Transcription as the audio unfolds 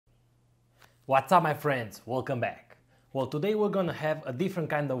What's up my friends, welcome back. Well, today we're gonna have a different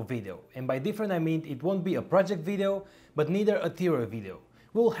kind of video, and by different I mean it won't be a project video, but neither a theory video.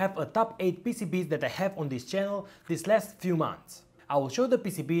 We'll have a top 8 PCBs that I have on this channel these last few months. I will show the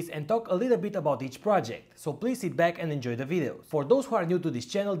PCBs and talk a little bit about each project, so please sit back and enjoy the videos. For those who are new to this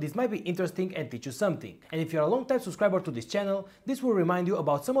channel, this might be interesting and teach you something. And if you're a long-time subscriber to this channel, this will remind you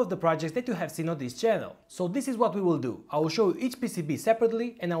about some of the projects that you have seen on this channel. So this is what we will do. I will show you each PCB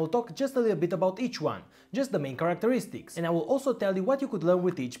separately and I will talk just a little bit about each one, just the main characteristics. And I will also tell you what you could learn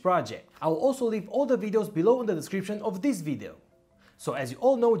with each project. I will also leave all the videos below in the description of this video. So as you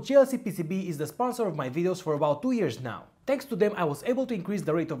all know, GLC PCB is the sponsor of my videos for about 2 years now. Thanks to them I was able to increase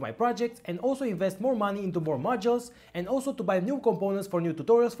the rate of my projects and also invest more money into more modules and also to buy new components for new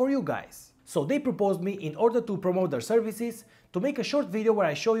tutorials for you guys. So they proposed me, in order to promote their services, to make a short video where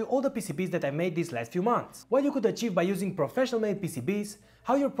I show you all the PCBs that I made these last few months. What you could achieve by using professional made PCBs,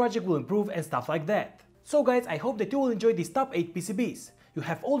 how your project will improve and stuff like that. So guys, I hope that you will enjoy these top 8 PCBs. You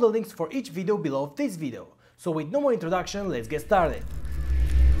have all the links for each video below this video. So with no more introduction, let's get started.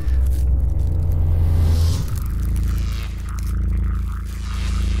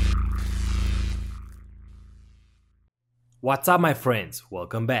 What's up my friends,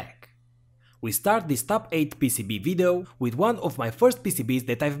 welcome back. We start this top 8 PCB video with one of my first PCBs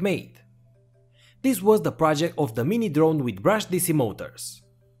that I've made. This was the project of the mini drone with brushed DC motors.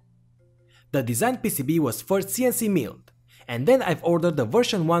 The designed PCB was first CNC milled, and then I've ordered the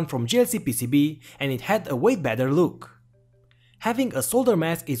version 1 from GLC PCB and it had a way better look. Having a solder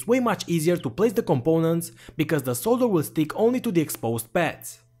mask is way much easier to place the components because the solder will stick only to the exposed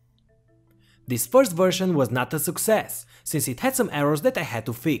pads. This first version was not a success, since it had some errors that I had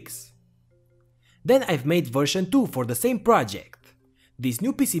to fix. Then I've made version 2 for the same project. This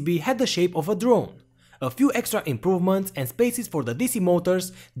new PCB had the shape of a drone, a few extra improvements and spaces for the DC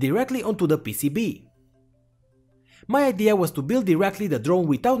motors directly onto the PCB. My idea was to build directly the drone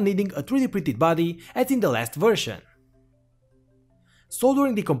without needing a 3D printed body as in the last version.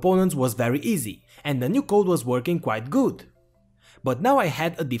 Soldering the components was very easy and the new code was working quite good. But now I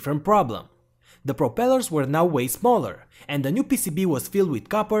had a different problem. The propellers were now way smaller, and the new PCB was filled with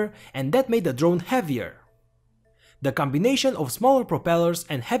copper, and that made the drone heavier. The combination of smaller propellers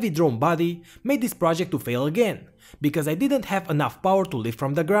and heavy drone body made this project to fail again, because I didn't have enough power to lift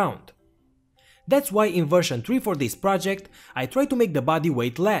from the ground. That's why in version 3 for this project, I tried to make the body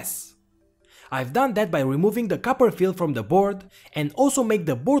weight less. I've done that by removing the copper fill from the board, and also make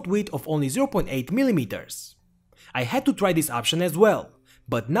the board width of only 0.8 mm. I had to try this option as well.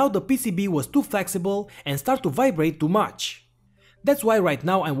 But now the PCB was too flexible and started to vibrate too much. That's why right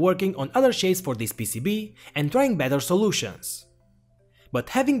now I'm working on other shapes for this PCB and trying better solutions. But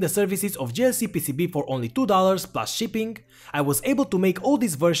having the services of GLC PCB for only $2 plus shipping, I was able to make all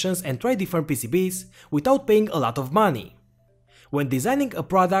these versions and try different PCBs without paying a lot of money. When designing a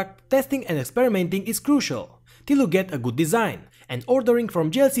product, testing and experimenting is crucial, till you get a good design, and ordering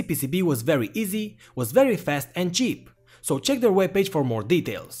from GLC PCB was very easy, was very fast and cheap. So check their webpage for more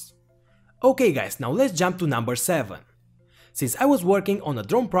details. Okay guys, now let's jump to number 7. Since I was working on a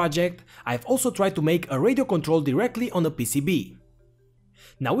drone project, I've also tried to make a radio control directly on a PCB.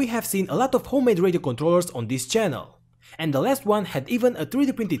 Now we have seen a lot of homemade radio controllers on this channel, and the last one had even a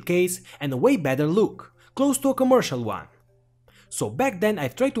 3D printed case and a way better look, close to a commercial one. So back then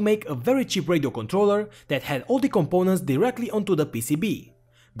I've tried to make a very cheap radio controller that had all the components directly onto the PCB.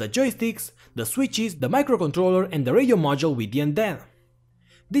 The joysticks, the switches, the microcontroller and the radio module with the antenna.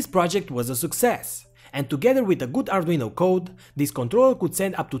 This project was a success, and together with a good Arduino code, this controller could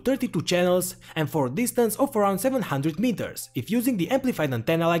send up to 32 channels and for a distance of around 700 meters if using the amplified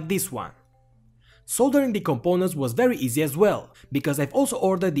antenna like this one. Soldering the components was very easy as well, because I've also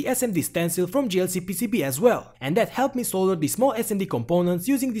ordered the SMD stencil from GLC PCB as well, and that helped me solder the small SMD components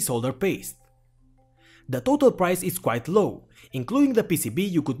using the solder paste. The total price is quite low. Including the PCB,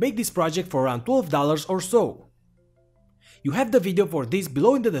 you could make this project for around $12 or so. You have the video for this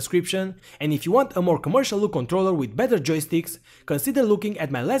below in the description, and if you want a more commercial look controller with better joysticks, consider looking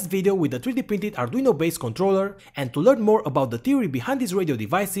at my last video with the 3D printed Arduino based controller, and to learn more about the theory behind these radio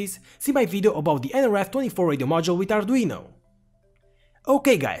devices, see my video about the NRF24 radio module with Arduino.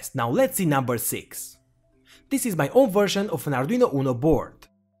 Okay guys, now let's see number 6. This is my own version of an Arduino Uno board.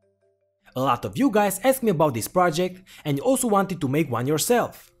 A lot of you guys asked me about this project and you also wanted to make one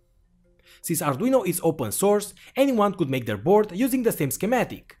yourself. Since Arduino is open source, anyone could make their board using the same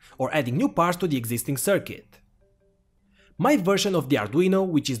schematic, or adding new parts to the existing circuit. My version of the Arduino,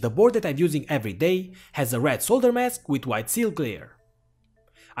 which is the board that I'm using every day, has a red solder mask with white seal clear.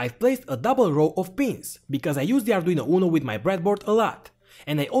 I've placed a double row of pins, because I use the Arduino Uno with my breadboard a lot,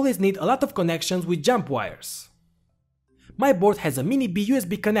 and I always need a lot of connections with jump wires. My board has a mini B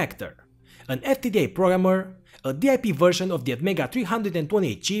USB connector, an FTDI programmer, a DIP version of the Atmega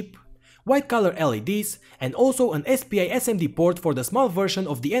 328 chip, white color LEDs, and also an SPI SMD port for the small version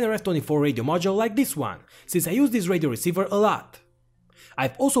of the NRF24 radio module like this one, since I use this radio receiver a lot.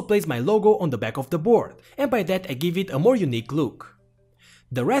 I've also placed my logo on the back of the board, and by that I give it a more unique look.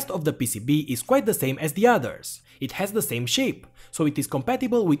 The rest of the PCB is quite the same as the others. It has the same shape, so it is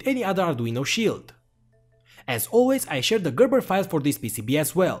compatible with any other Arduino shield. As always, I share the Gerber file for this PCB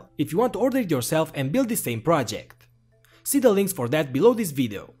as well, if you want to order it yourself and build the same project. See the links for that below this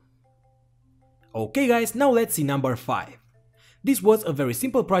video. Okay guys, now let's see number 5. This was a very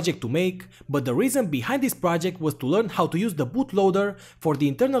simple project to make, but the reason behind this project was to learn how to use the bootloader for the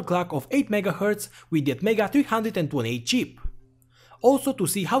internal clock of 8 MHz with the Atmega 328 chip. Also to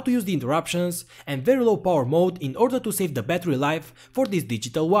see how to use the interruptions and very low power mode in order to save the battery life for this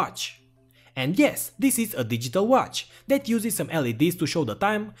digital watch. And yes, this is a digital watch that uses some LEDs to show the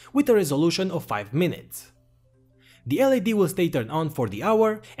time with a resolution of 5 minutes. The LED will stay turned on for the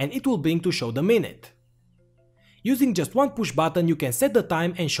hour and it will blink to show the minute. Using just one push button you can set the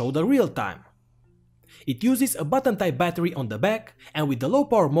time and show the real time. It uses a button type battery on the back, and with the low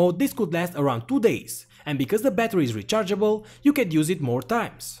power mode this could last around 2 days, and because the battery is rechargeable you can use it more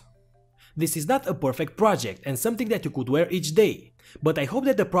times. This is not a perfect project and something that you could wear each day, but I hope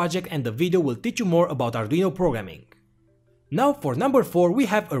that the project and the video will teach you more about Arduino programming. Now for number 4 we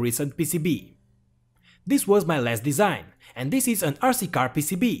have a recent PCB. This was my last design, and this is an RC car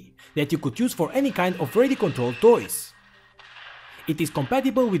PCB that you could use for any kind of radio controlled toys. It is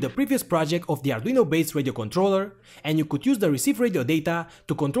compatible with the previous project of the Arduino based radio controller, and you could use the received radio data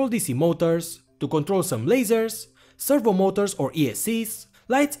to control DC motors, to control some lasers, servo motors or ESCs,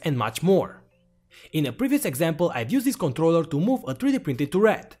 lights and much more. In a previous example I've used this controller to move a 3D printed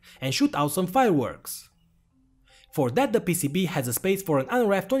turret and shoot out some fireworks. For that the PCB has a space for an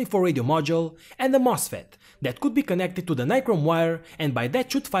NRF24 radio module and a MOSFET that could be connected to the nichrome wire and by that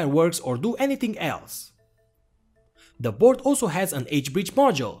shoot fireworks or do anything else. The board also has an H-bridge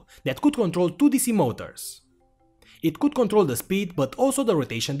module that could control 2 DC motors. It could control the speed but also the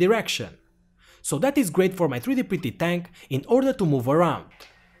rotation direction. So that is great for my 3D printed tank in order to move around.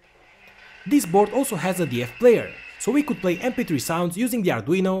 This board also has a DF player, so we could play MP3 sounds using the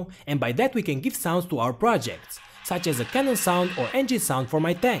Arduino, and by that we can give sounds to our projects, such as a cannon sound or engine sound for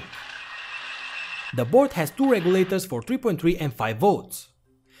my tank. The board has 2 regulators for 3.3 and 5 volts,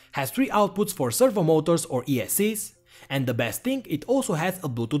 has 3 outputs for servo motors or ESCs, and the best thing, it also has a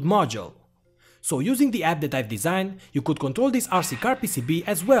Bluetooth module. So using the app that I've designed, you could control this RC car PCB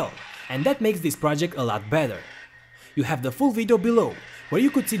as well, and that makes this project a lot better. You have the full video below, where you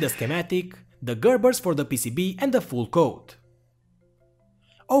could see the schematic, the gerbers for the PCB and the full code.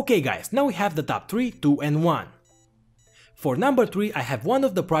 Okay guys, now we have the top 3, 2 and 1. For number 3 I have one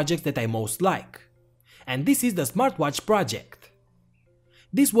of the projects that I most like, and this is the smartwatch project.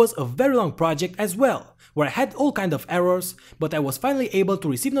 This was a very long project as well, where I had all kind of errors, but I was finally able to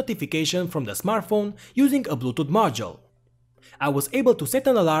receive notification from the smartphone using a Bluetooth module. I was able to set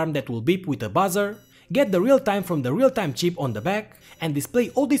an alarm that will beep with a buzzer, get the real time from the real-time chip on the back, and display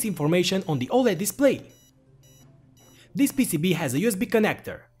all this information on the OLED display. This PCB has a USB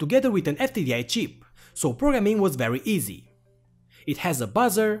connector, together with an FTDI chip, so programming was very easy. It has a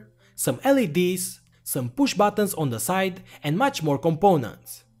buzzer, some LEDs, some push buttons on the side, and much more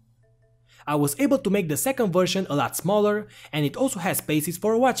components. I was able to make the second version a lot smaller, and it also has spaces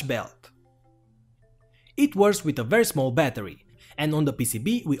for a watch belt. It works with a very small battery, and on the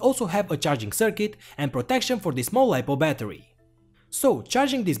PCB we also have a charging circuit and protection for the small LiPo battery. So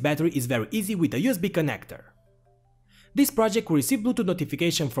charging this battery is very easy with a USB connector. This project will receive Bluetooth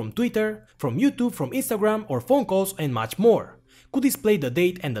notification from Twitter, from YouTube, from Instagram or phone calls and much more. Could display the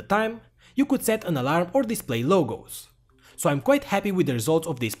date and the time, you could set an alarm or display logos. So I'm quite happy with the results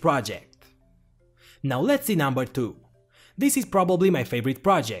of this project. Now let's see number 2. This is probably my favorite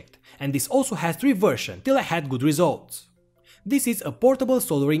project, and this also has 3 versions till I had good results. This is a portable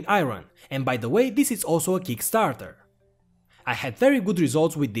soldering iron, and by the way this is also a Kickstarter. I had very good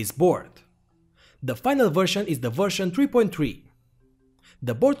results with this board. The final version is the version 3.3.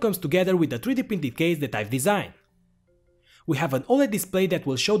 The board comes together with a 3D printed case that I've designed. We have an OLED display that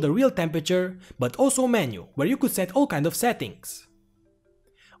will show the real temperature, but also a menu where you could set all kind of settings.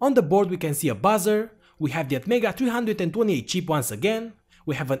 On the board we can see a buzzer, we have the Atmega 328 chip once again,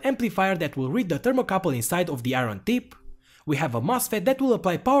 we have an amplifier that will read the thermocouple inside of the iron tip, we have a MOSFET that will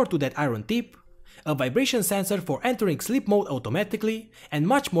apply power to that iron tip, a vibration sensor for entering sleep mode automatically, and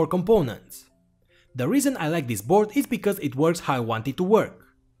much more components. The reason I like this board is because it works how I want it to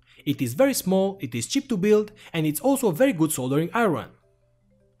work. It is very small, it is cheap to build, and it's also a very good soldering iron.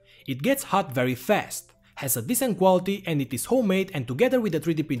 It gets hot very fast, has a decent quality, and it is homemade, and together with the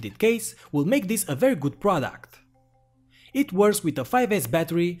 3D printed case will make this a very good product. It works with a 5S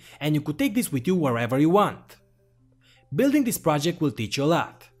battery, and you could take this with you wherever you want. Building this project will teach you a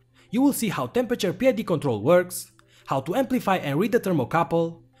lot. You will see how temperature PID control works, how to amplify and read the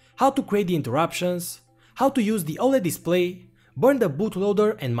thermocouple, how to create the interruptions, how to use the OLED display, burn the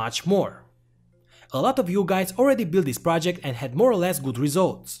bootloader, and much more. A lot of you guys already built this project and had more or less good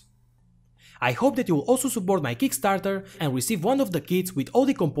results. I hope that you will also support my Kickstarter and receive one of the kits with all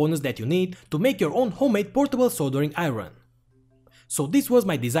the components that you need to make your own homemade portable soldering iron. So this was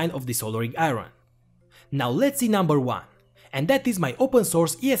my design of the soldering iron. Now let's see number 1, and that is my open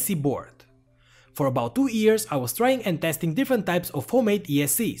source ESC board. For about 2 years I was trying and testing different types of homemade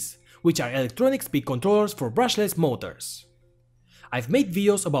ESCs, which are electronic speed controllers for brushless motors. I've made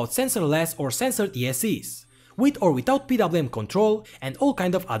videos about sensorless or censored ESCs, with or without PWM control and all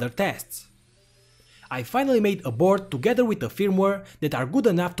kind of other tests. I finally made a board together with a firmware that are good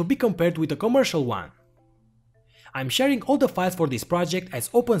enough to be compared with a commercial one. I'm sharing all the files for this project as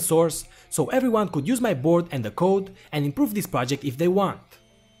open source, so everyone could use my board and the code and improve this project if they want.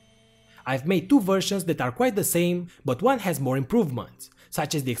 I've made 2 versions that are quite the same, but one has more improvements,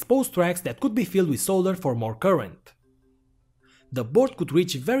 such as the exposed tracks that could be filled with solder for more current. The board could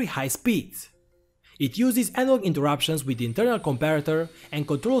reach very high speeds. It uses analog interruptions with the internal comparator and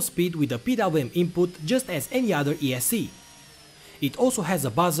controls speed with a PWM input just as any other ESC. It also has a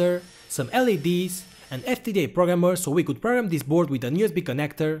buzzer, some LEDs, an FTDA programmer so we could program this board with an USB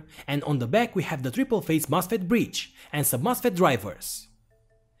connector, and on the back we have the triple phase MOSFET bridge and some MOSFET drivers.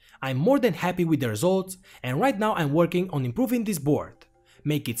 I'm more than happy with the results, and right now I'm working on improving this board,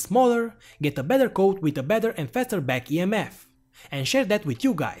 make it smaller, get a better code with a better and faster back EMF, and share that with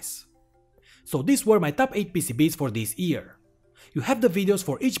you guys. So these were my top 8 PCBs for this year. You have the videos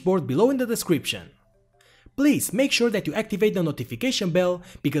for each board below in the description. Please make sure that you activate the notification bell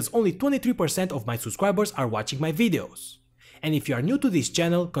because only 23% of my subscribers are watching my videos. And if you are new to this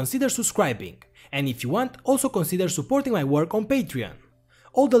channel, consider subscribing, and if you want, also consider supporting my work on Patreon.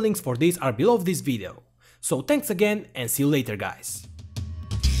 All the links for this are below this video. So thanks again and see you later guys.